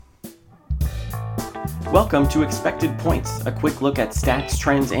Welcome to Expected Points, a quick look at stats,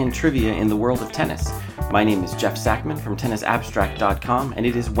 trends, and trivia in the world of tennis. My name is Jeff Sackman from tennisabstract.com, and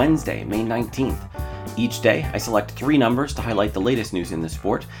it is Wednesday, May 19th. Each day, I select 3 numbers to highlight the latest news in the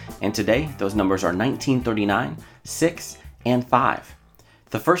sport, and today, those numbers are 1939, 6, and 5.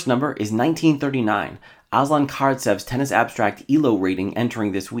 The first number is 1939, Aslan Karatsev Tennis Abstract ELO rating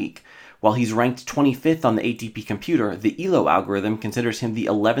entering this week. While he's ranked 25th on the ATP computer, the ELO algorithm considers him the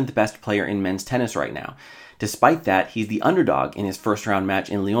 11th best player in men's tennis right now. Despite that, he's the underdog in his first-round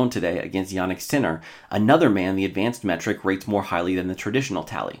match in Lyon today against Jannik Sinner, another man the advanced metric rates more highly than the traditional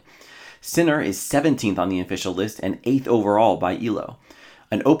tally. Sinner is 17th on the official list and 8th overall by ELO.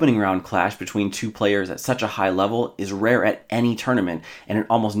 An opening round clash between two players at such a high level is rare at any tournament, and it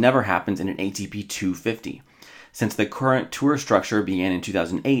almost never happens in an ATP 250. Since the current tour structure began in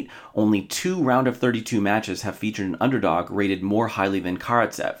 2008, only 2 round of 32 matches have featured an underdog rated more highly than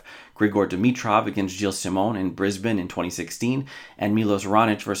Karatsev: Grigor Dimitrov against Gilles Simon in Brisbane in 2016, and Milos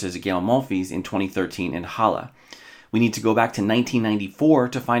Raonic versus Gael Monfils in 2013 in Halle. We need to go back to 1994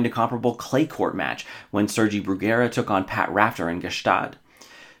 to find a comparable clay court match when Sergi Bruguera took on Pat Rafter in Gstaad.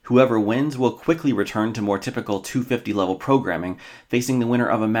 Whoever wins will quickly return to more typical 250-level programming, facing the winner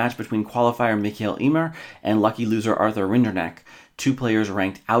of a match between qualifier Mikael Ymer and lucky loser Arthur Rinderknech, 2 players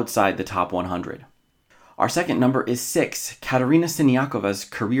ranked outside the top 100. Our second number is 6, Katerina Siniakova's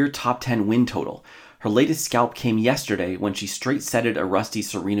career top 10 win total. Her latest scalp came yesterday when she straight-setted a rusty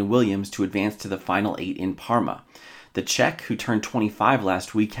Serena Williams to advance to the final 8 in Parma. The Czech, who turned 25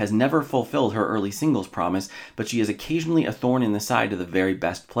 last week, has never fulfilled her early singles promise, but she is occasionally a thorn in the side of the very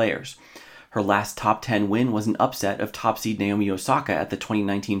best players. Her last top 10 win was an upset of top seed Naomi Osaka at the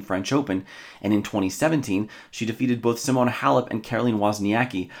 2019 French Open, and in 2017, she defeated both Simona Halep and Caroline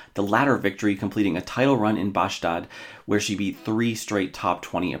Wozniacki, the latter victory completing a title run in Gstaad, where she beat 3 straight top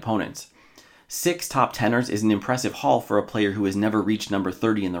 20 opponents. 6 top 10ers is an impressive haul for a player who has never reached number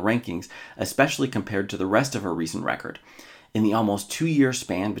 30 in the rankings, especially compared to the rest of her recent record. In the almost 2-year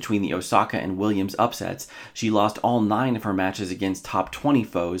span between the Osaka and Williams upsets, she lost all 9 of her matches against top 20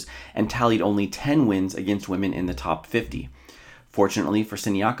 foes and tallied only 10 wins against women in the top 50. Fortunately for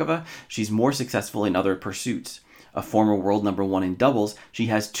Siniakova, she's more successful in other pursuits. A former world number 1 in doubles, she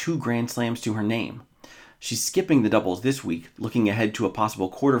has 2 Grand Slams to her name. She's skipping the doubles this week, looking ahead to a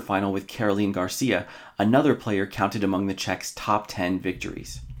possible quarterfinal with Caroline Garcia, another player counted among the Czechs' top 10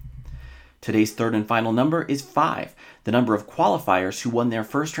 victories. Today's third and final number is 5, the number of qualifiers who won their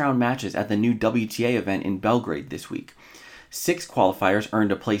first-round matches at the new WTA event in Belgrade this week. 6 qualifiers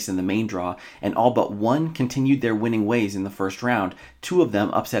earned a place in the main draw, and all but 1 continued their winning ways in the first round, 2 of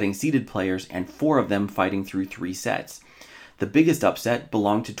them upsetting seeded players and 4 of them fighting through 3 sets. The biggest upset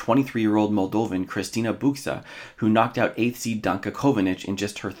belonged to 23-year-old Moldovan Kristina Bucsa, who knocked out 8th seed Danka Kovanic in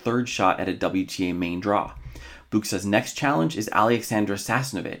just her 3rd shot at a WTA main draw. Bucsa's next challenge is Alexandra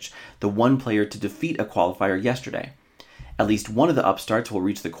Sasnovich, the one player to defeat a qualifier yesterday. At least one of the upstarts will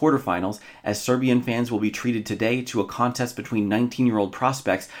reach the quarterfinals, as Serbian fans will be treated today to a contest between 19-year-old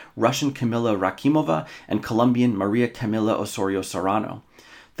prospects Russian Kamila Rakimova and Colombian Maria Camila Osorio Serrano.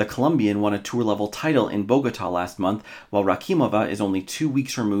 The Colombian won a tour-level title in Bogotá last month, while Rakimova is only 2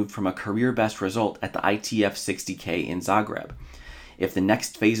 weeks removed from a career-best result at the ITF 60K in Zagreb. If the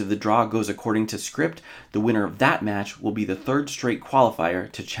next phase of the draw goes according to script, the winner of that match will be the 3rd straight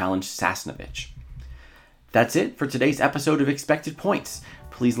qualifier to challenge Sasnovich. That's it for today's episode of Expected Points.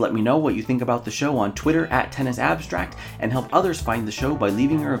 Please let me know what you think about the show on Twitter @TennisAbstract and help others find the show by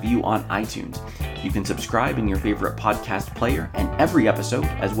leaving a review on iTunes. You can subscribe in your favorite podcast player, and every episode,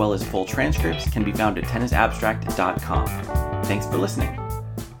 as well as full transcripts, can be found at tennisabstract.com. Thanks for listening.